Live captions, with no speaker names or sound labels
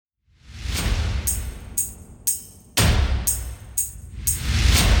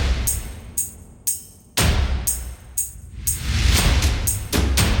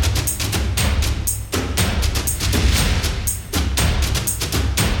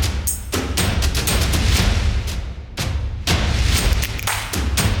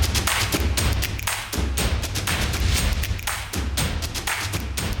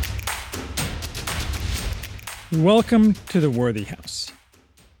Welcome to the Worthy House.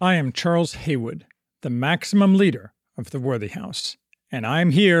 I am Charles Haywood, the maximum leader of the Worthy House, and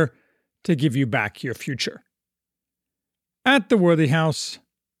I'm here to give you back your future. At the Worthy House,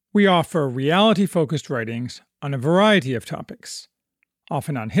 we offer reality-focused writings on a variety of topics,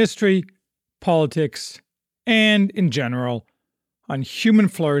 often on history, politics, and, in general, on human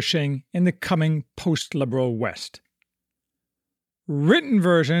flourishing in the coming post-liberal West. Written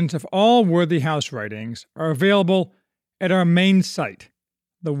versions of all Worthy House writings are available at our main site,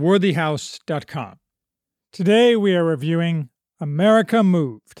 theworthyhouse.com. Today we are reviewing America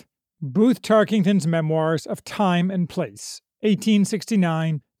Moved, Booth Tarkington's Memoirs of Time and Place,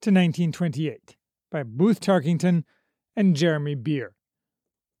 1869 to 1928, by Booth Tarkington and Jeremy Beer.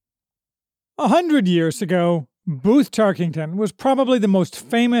 100 years ago, Booth Tarkington was probably the most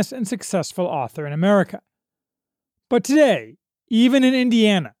famous and successful author in America. But today, even in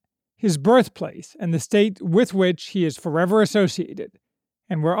Indiana, his birthplace and the state with which he is forever associated,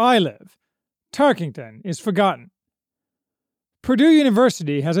 and where I live, Tarkington is forgotten. Purdue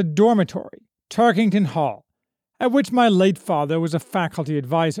University has a dormitory, Tarkington Hall, at which my late father was a faculty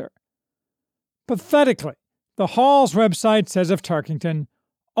advisor. Pathetically, the Hall's website says of Tarkington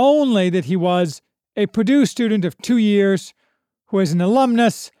only that he was a Purdue student of 2 years who, as an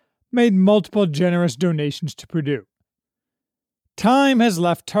alumnus, made multiple generous donations to Purdue. Time has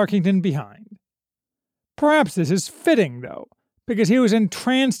left Tarkington behind. Perhaps this is fitting, though, because he was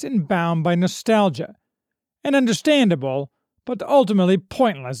entranced and bound by nostalgia, an understandable but ultimately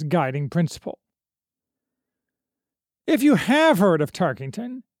pointless guiding principle. If you have heard of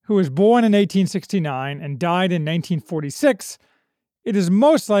Tarkington, who was born in 1869 and died in 1946, it is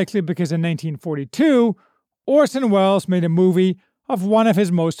most likely because in 1942, Orson Welles made a movie of one of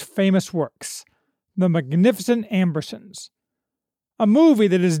his most famous works, The Magnificent Ambersons, a movie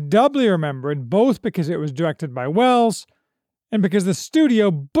that is doubly remembered both because it was directed by Welles and because the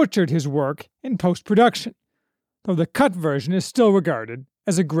studio butchered his work in post-production, though the cut version is still regarded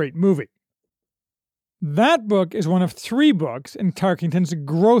as a great movie. That book is one of 3 books in Tarkington's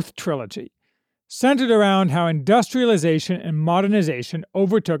Growth trilogy, centered around how industrialization and modernization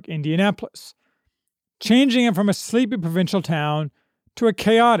overtook Indianapolis, changing it from a sleepy provincial town to a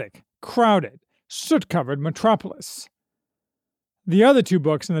chaotic, crowded, soot-covered metropolis. The other 2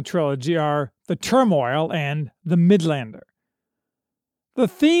 books in the trilogy are The Turmoil and The Midlander. The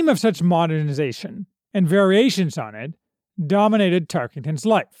theme of such modernization, and variations on it, dominated Tarkington's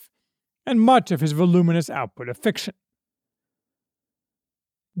life, and much of his voluminous output of fiction.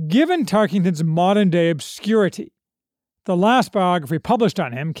 Given Tarkington's modern-day obscurity, the last biography published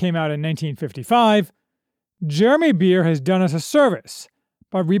on him came out in 1955, Jeremy Beer has done us a service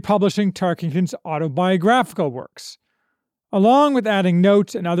by republishing Tarkington's autobiographical works, along with adding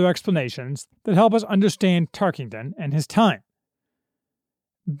notes and other explanations that help us understand Tarkington and his time.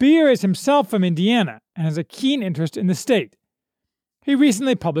 Beer is himself from Indiana and has a keen interest in the state. He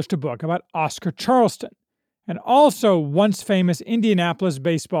recently published a book about Oscar Charleston, an also once famous Indianapolis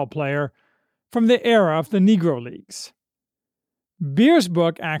baseball player from the era of the Negro Leagues. Beer's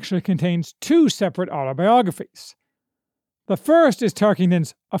book actually contains 2 separate autobiographies. The first is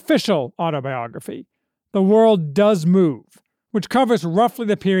Tarkington's official autobiography, The World Does Move, which covers roughly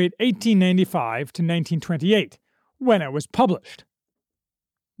the period 1895 to 1928, when it was published.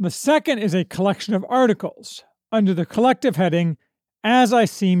 The second is a collection of articles under the collective heading As I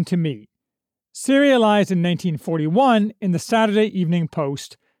Seem to Me, serialized in 1941 in the Saturday Evening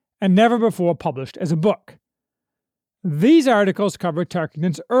Post and never before published as a book. These articles cover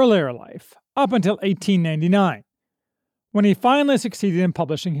Tarkington's earlier life, up until 1899, when he finally succeeded in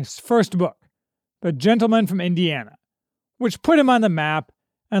publishing his first book, The Gentleman from Indiana, which put him on the map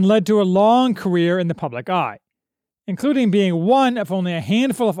and led to a long career in the public eye, including being one of only a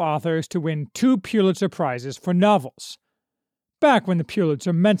handful of authors to win 2 Pulitzer Prizes for novels, back when the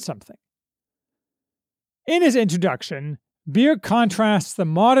Pulitzer meant something. In his introduction, Beer contrasts the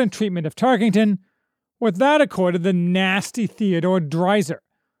modern treatment of Tarkington with that accorded the nasty Theodore Dreiser,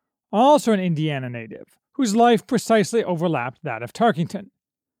 also an Indiana native, whose life precisely overlapped that of Tarkington.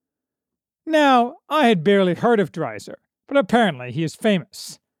 Now, I had barely heard of Dreiser, but apparently he is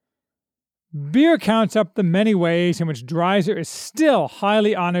famous. Beer counts up the many ways in which Dreiser is still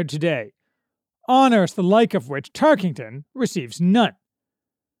highly honored today, honors the like of which Tarkington receives none.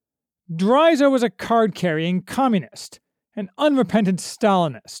 Dreiser was a card-carrying communist, an unrepentant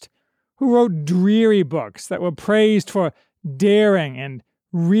Stalinist, who wrote dreary books that were praised for daring and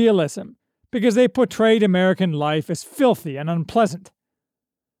realism because they portrayed American life as filthy and unpleasant.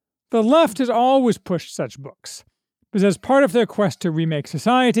 The left has always pushed such books, because as part of their quest to remake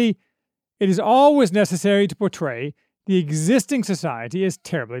society, it is always necessary to portray the existing society as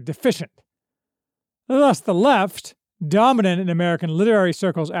terribly deficient. Thus, the left, dominant in American literary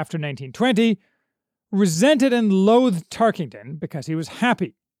circles after 1920, resented and loathed Tarkington because he was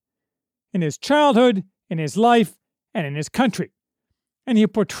happy in his childhood, in his life, and in his country, and he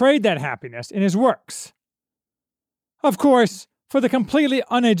portrayed that happiness in his works. Of course, for the completely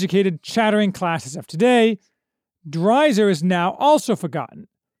uneducated, chattering classes of today, Dreiser is now also forgotten,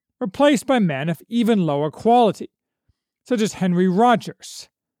 replaced by men of even lower quality, such as Henry Rogers,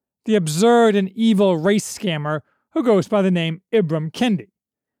 the absurd and evil race scammer who goes by the name Ibram Kendi.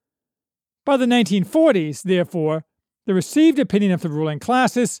 By the 1940s, therefore, the received opinion of the ruling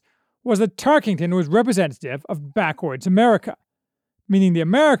classes was that Tarkington was representative of backwards America, meaning the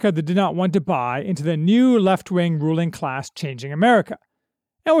America that did not want to buy into the new left-wing ruling class changing America,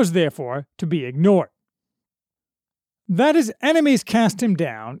 and was therefore to be ignored. That his enemies cast him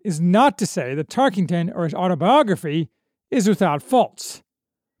down is not to say that Tarkington or his autobiography is without faults.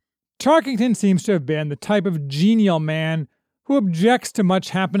 Tarkington seems to have been the type of genial man who objects to much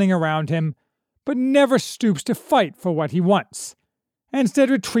happening around him, but never stoops to fight for what he wants, and instead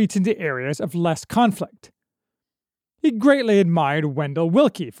retreats into areas of less conflict. He greatly admired Wendell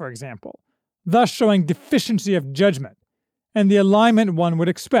Willkie, for example, thus showing deficiency of judgment, and the alignment one would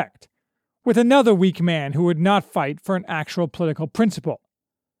expect, with another weak man who would not fight for an actual political principle.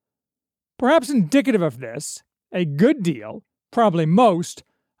 Perhaps indicative of this, a good deal, probably most,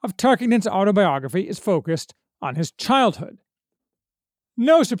 of Tarkington's autobiography is focused on his childhood.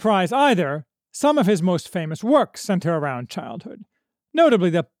 No surprise either, some of his most famous works center around childhood, notably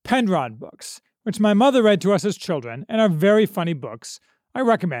the Penrod books, which my mother read to us as children and are very funny books I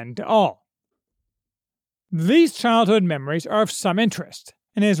recommend to all. These childhood memories are of some interest,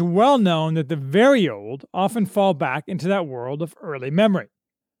 and it is well known that the very old often fall back into that world of early memory.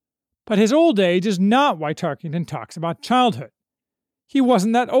 But his old age is not why Tarkington talks about childhood. He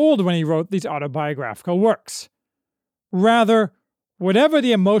wasn't that old when he wrote these autobiographical works. Rather, whatever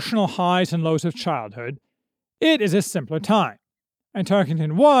the emotional highs and lows of childhood, it is a simpler time, and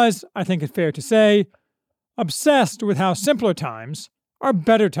Tarkington was, I think it's fair to say, obsessed with how simpler times are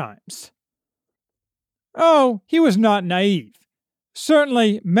better times. Oh, he was not naive.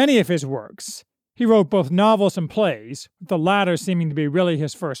 Certainly, many of his works, he wrote both novels and plays, with the latter seeming to be really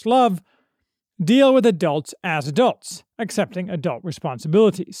his first love, deal with adults as adults, accepting adult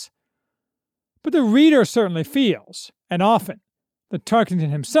responsibilities. But the reader certainly feels, and often, that Tarkington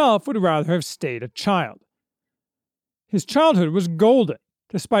himself would rather have stayed a child. His childhood was golden,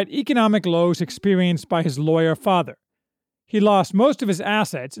 despite economic lows experienced by his lawyer father. He lost most of his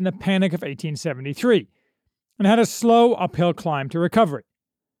assets in the Panic of 1873, and had a slow uphill climb to recovery.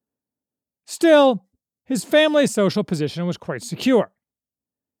 Still, his family's social position was quite secure.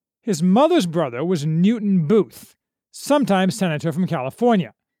 His mother's brother was Newton Booth, sometime senator from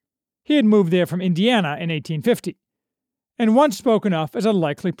California. He had moved there from Indiana in 1850, and once spoken of as a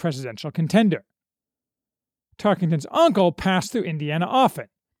likely presidential contender. Tarkington's uncle passed through Indiana often,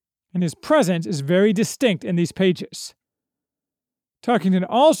 and his presence is very distinct in these pages. Tarkington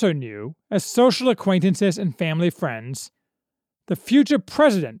also knew, as social acquaintances and family friends, the future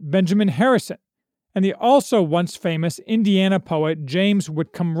president Benjamin Harrison, and the also once famous Indiana poet James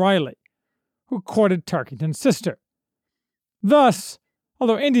Whitcomb Riley, who courted Tarkington's sister. Thus,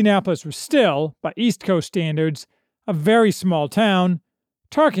 although Indianapolis was still, by East Coast standards, a very small town,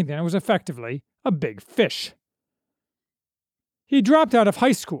 Tarkington was effectively a big fish. He dropped out of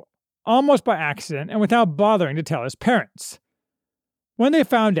high school, almost by accident and without bothering to tell his parents. When they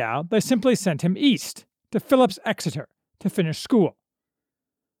found out, they simply sent him east, to Phillips Exeter, to finish school.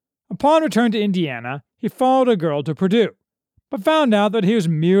 Upon return to Indiana, he followed a girl to Purdue, but found out that he was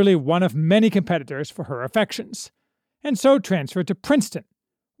merely one of many competitors for her affections, and so transferred to Princeton,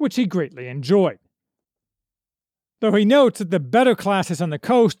 which he greatly enjoyed. Though he notes that the better classes on the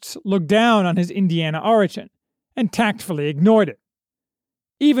coasts looked down on his Indiana origin, and tactfully ignored it.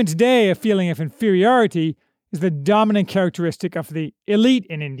 Even today, a feeling of inferiority is the dominant characteristic of the elite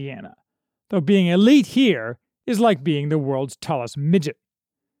in Indiana, though being elite here is like being the world's tallest midget.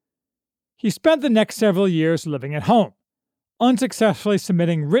 He spent the next several years living at home, unsuccessfully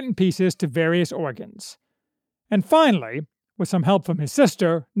submitting written pieces to various organs, and finally, with some help from his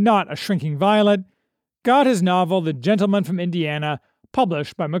sister, not a shrinking violet, got his novel The Gentleman from Indiana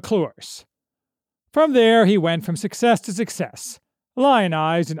published by McClure's. From there, he went from success to success,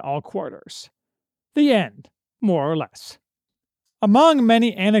 lionized in all quarters. The end, more or less. Among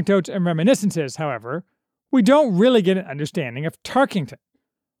many anecdotes and reminiscences, however, we don't really get an understanding of Tarkington,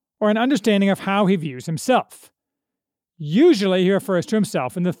 or an understanding of how he views himself. Usually he refers to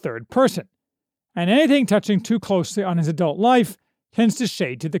himself in the third person, and anything touching too closely on his adult life tends to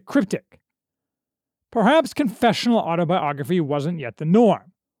shade to the cryptic. Perhaps confessional autobiography wasn't yet the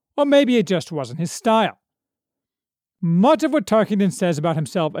norm, or maybe it just wasn't his style. Much of what Tarkington says about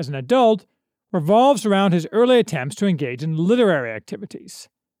himself as an adult revolves around his early attempts to engage in literary activities.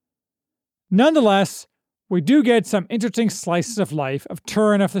 Nonetheless, we do get some interesting slices of life of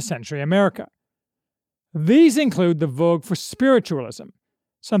turn-of-the-century America. These include the vogue for spiritualism,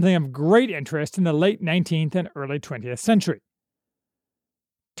 something of great interest in the late 19th and early 20th century.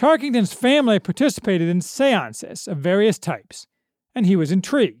 Tarkington's family participated in seances of various types, and he was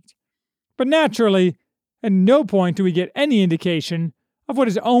intrigued. But naturally, at no point do we get any indication of what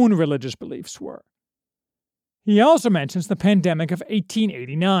his own religious beliefs were. He also mentions the pandemic of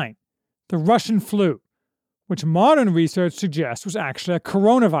 1889, the Russian flu, which modern research suggests was actually a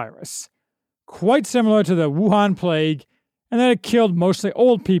coronavirus, quite similar to the Wuhan plague, and that it killed mostly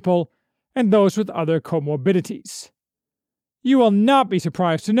old people and those with other comorbidities. You will not be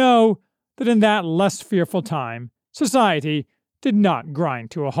surprised to know that in that less fearful time, society did not grind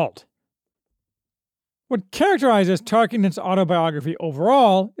to a halt. What characterizes Tarkington's autobiography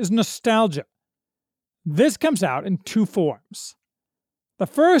overall is nostalgia. This comes out in two forms. The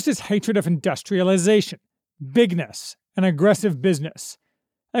first is hatred of industrialization, bigness, and aggressive business,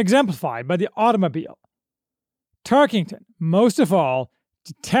 exemplified by the automobile. Tarkington, most of all,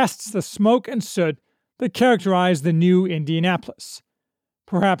 detests the smoke and soot that characterized the new Indianapolis,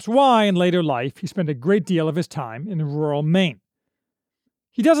 perhaps why in later life he spent a great deal of his time in rural Maine.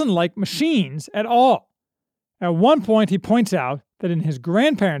 He doesn't like machines at all. At one point he points out that in his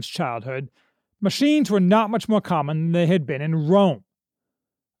grandparents' childhood, machines were not much more common than they had been in Rome.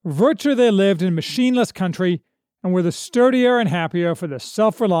 Virtually they lived in a machineless country and were the sturdier and happier for the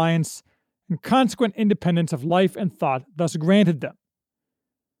self-reliance and consequent independence of life and thought thus granted them.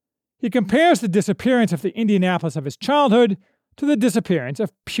 He compares the disappearance of the Indianapolis of his childhood to the disappearance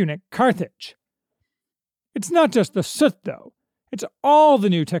of Punic Carthage. It's not just the soot, though. It's all the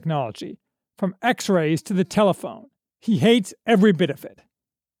new technology, from X-rays to the telephone. He hates every bit of it.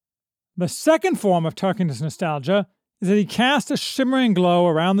 The second form of Tarkington's nostalgia is that he casts a shimmering glow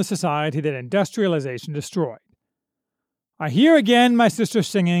around the society that industrialization destroyed. I hear again my sister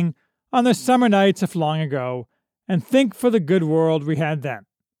singing on the summer nights of long ago, and think for the good world we had then.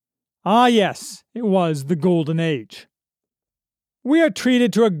 Ah yes, it was the golden age. We are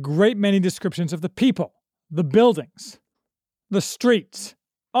treated to a great many descriptions of the people, the buildings, the streets,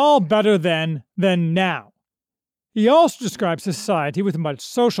 all better then than now. He also describes a society with much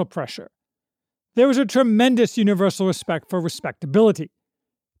social pressure. There was a tremendous universal respect for respectability.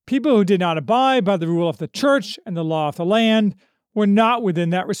 People who did not abide by the rule of the church and the law of the land were not within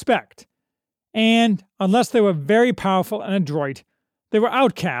that respect, and, unless they were very powerful and adroit, they were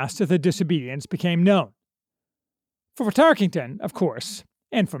outcast if their disobedience became known. For Tarkington, of course,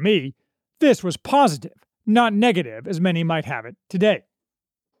 and for me, this was positive, not negative as many might have it today.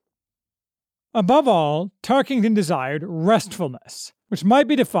 Above all, Tarkington desired restfulness, which might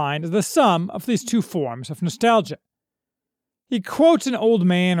be defined as the sum of these two forms of nostalgia. He quotes an old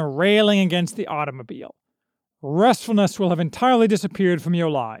man railing against the automobile. Restfulness will have entirely disappeared from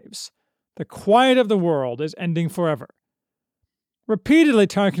your lives. The quiet of the world is ending forever. Repeatedly,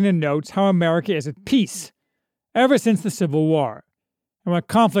 Tarkington notes how America is at peace, ever since the Civil War, and what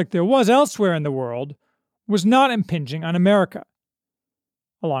conflict there was elsewhere in the world was not impinging on America.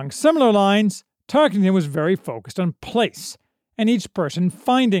 Along similar lines, Tarkington was very focused on place, and each person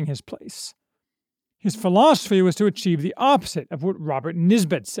finding his place. His philosophy was to achieve the opposite of what Robert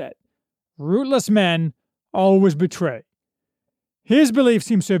Nisbet said: rootless men always betray. His belief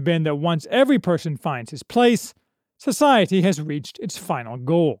seems to have been that once every person finds his place, society has reached its final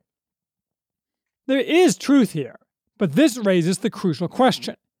goal. There is truth here, but this raises the crucial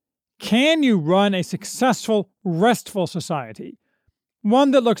question: can you run a successful, restful society,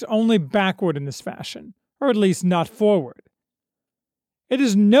 one that looks only backward in this fashion, or at least not forward? It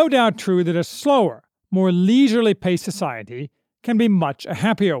is no doubt true that a slower, more leisurely paced society can be much a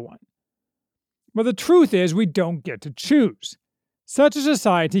happier one. But the truth is we don't get to choose. Such a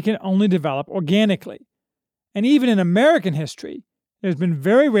society can only develop organically. And even in American history, it has been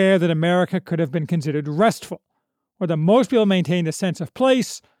very rare that America could have been considered restful, or that most people maintained a sense of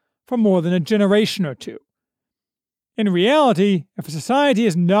place for more than a generation or two. In reality, if a society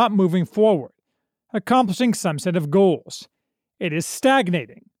is not moving forward, accomplishing some set of goals, it is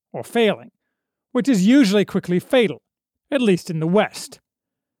stagnating, or failing, which is usually quickly fatal, at least in the West.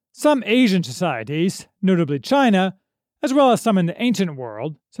 Some Asian societies, notably China, as well as some in the ancient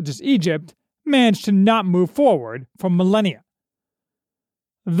world, such as Egypt, managed to not move forward for millennia.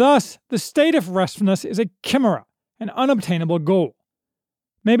 Thus, the state of restfulness is a chimera, an unobtainable goal.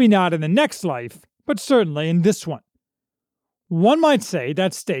 Maybe not in the next life, but certainly in this one. One might say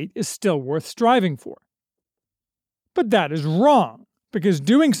that state is still worth striving for. But that is wrong, because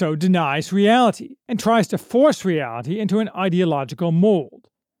doing so denies reality and tries to force reality into an ideological mold.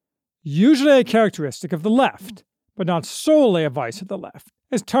 Usually a characteristic of the left, but not solely a vice of the left,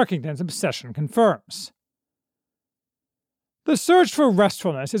 as Tarkington's obsession confirms. The search for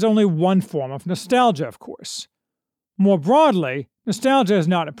restfulness is only one form of nostalgia, of course. More broadly, nostalgia is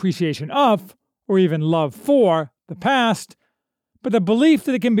not appreciation of, or even love for, the past, but the belief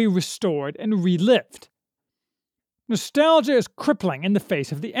that it can be restored and relived. Nostalgia is crippling in the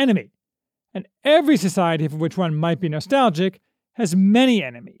face of the enemy, and every society for which one might be nostalgic has many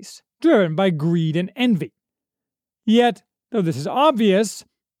enemies, driven by greed and envy. Yet, though this is obvious,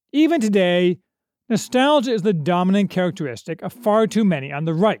 even today, nostalgia is the dominant characteristic of far too many on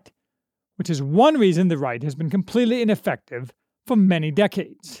the right, which is one reason the right has been completely ineffective for many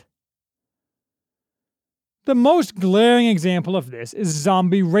decades. The most glaring example of this is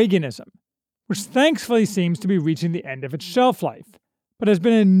zombie Reaganism, which thankfully seems to be reaching the end of its shelf life, but has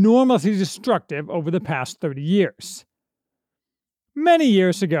been enormously destructive over the past 30 years. Many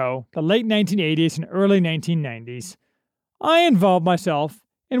years ago, the late 1980s and early 1990s, I involved myself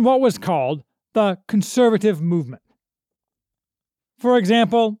in what was called the conservative movement. For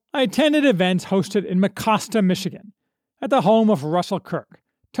example, I attended events hosted in Mecosta, Michigan, at the home of Russell Kirk,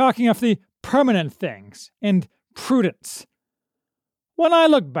 talking of the permanent things and prudence. When I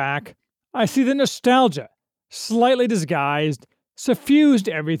look back, I see that nostalgia, slightly disguised, suffused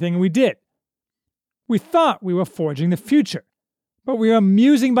everything we did. We thought we were forging the future, but we were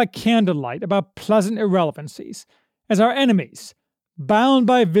musing by candlelight about pleasant irrelevancies, as our enemies, bound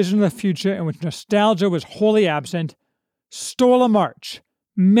by a vision of the future in which nostalgia was wholly absent, stole a march,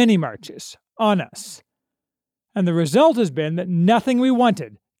 many marches, on us. And the result has been that nothing we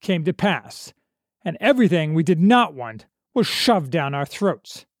wanted came to pass, and everything we did not want was shoved down our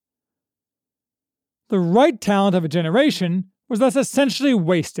throats. The right talent of a generation was thus essentially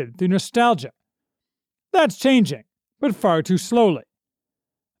wasted through nostalgia. That's changing, but far too slowly.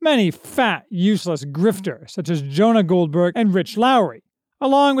 Many fat, useless grifters, such as Jonah Goldberg and Rich Lowry,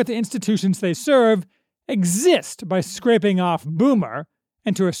 along with the institutions they serve, exist by scraping off Boomer,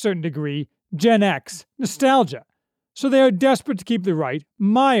 and to a certain degree, Gen X, nostalgia, so they are desperate to keep the right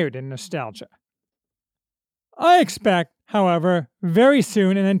mired in nostalgia. I expect, however, very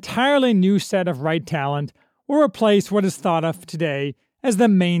soon an entirely new set of right talent will replace what is thought of today as the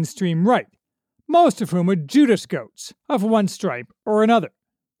mainstream right, most of whom are Judas goats of one stripe or another.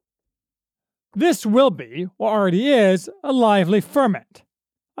 This will be, or already is, a lively ferment.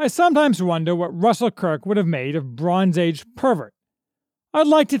 I sometimes wonder what Russell Kirk would have made of Bronze Age pervert. I'd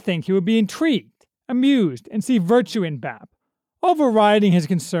like to think he would be intrigued, amused, and see virtue in Bap, overriding his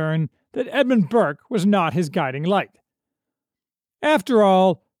concern that Edmund Burke was not his guiding light. After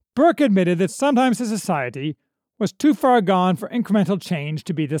all, Burke admitted that sometimes his society was too far gone for incremental change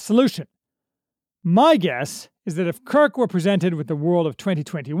to be the solution. My guess is that if Kirk were presented with the world of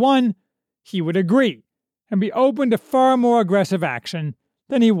 2021, he would agree and be open to far more aggressive action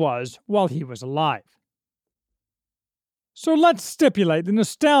than he was while he was alive. So let's stipulate that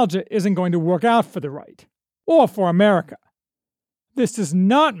nostalgia isn't going to work out for the right, or for America. This does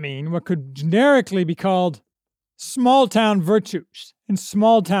not mean what could generically be called small-town virtues and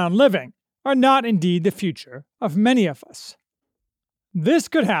small-town living are not indeed the future of many of us. This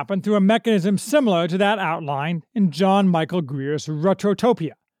could happen through a mechanism similar to that outlined in John Michael Greer's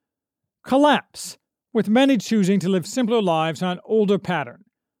Retrotopia. Collapse, with many choosing to live simpler lives on an older pattern,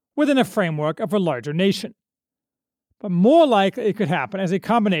 within a framework of a larger nation. But more likely it could happen as a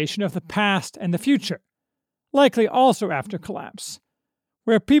combination of the past and the future, likely also after collapse,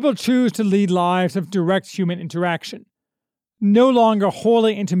 where people choose to lead lives of direct human interaction, no longer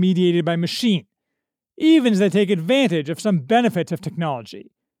wholly intermediated by machine, even as they take advantage of some benefits of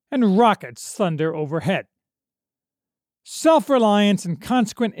technology, and rockets thunder overhead. Self-reliance and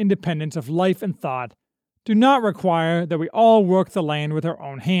consequent independence of life and thought do not require that we all work the land with our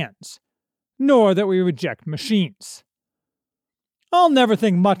own hands, nor that we reject machines. I'll never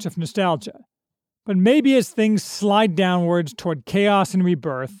think much of nostalgia, but maybe as things slide downwards toward chaos and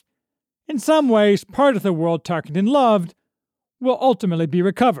rebirth, in some ways part of the world Tarkington loved will ultimately be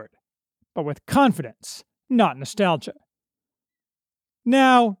recovered, but with confidence, not nostalgia.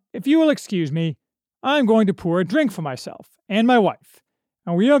 Now, if you will excuse me, I'm going to pour a drink for myself and my wife,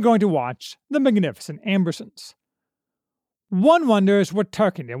 and we are going to watch The Magnificent Ambersons. One wonders what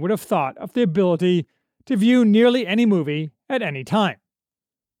Tarkington would have thought of the ability to view nearly any movie at any time.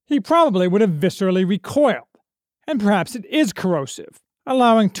 he probably would have viscerally recoiled. And perhaps it is corrosive,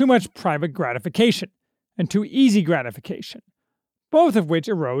 allowing too much private gratification and too easy gratification, both of which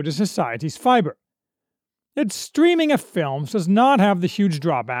erode a society's fiber. Yet streaming of films does not have the huge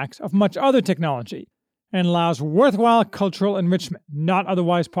drawbacks of much other technology and allows worthwhile cultural enrichment not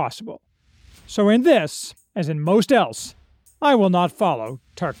otherwise possible. So in this, as in most else, I will not follow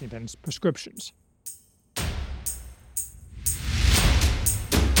Tarkington's prescriptions.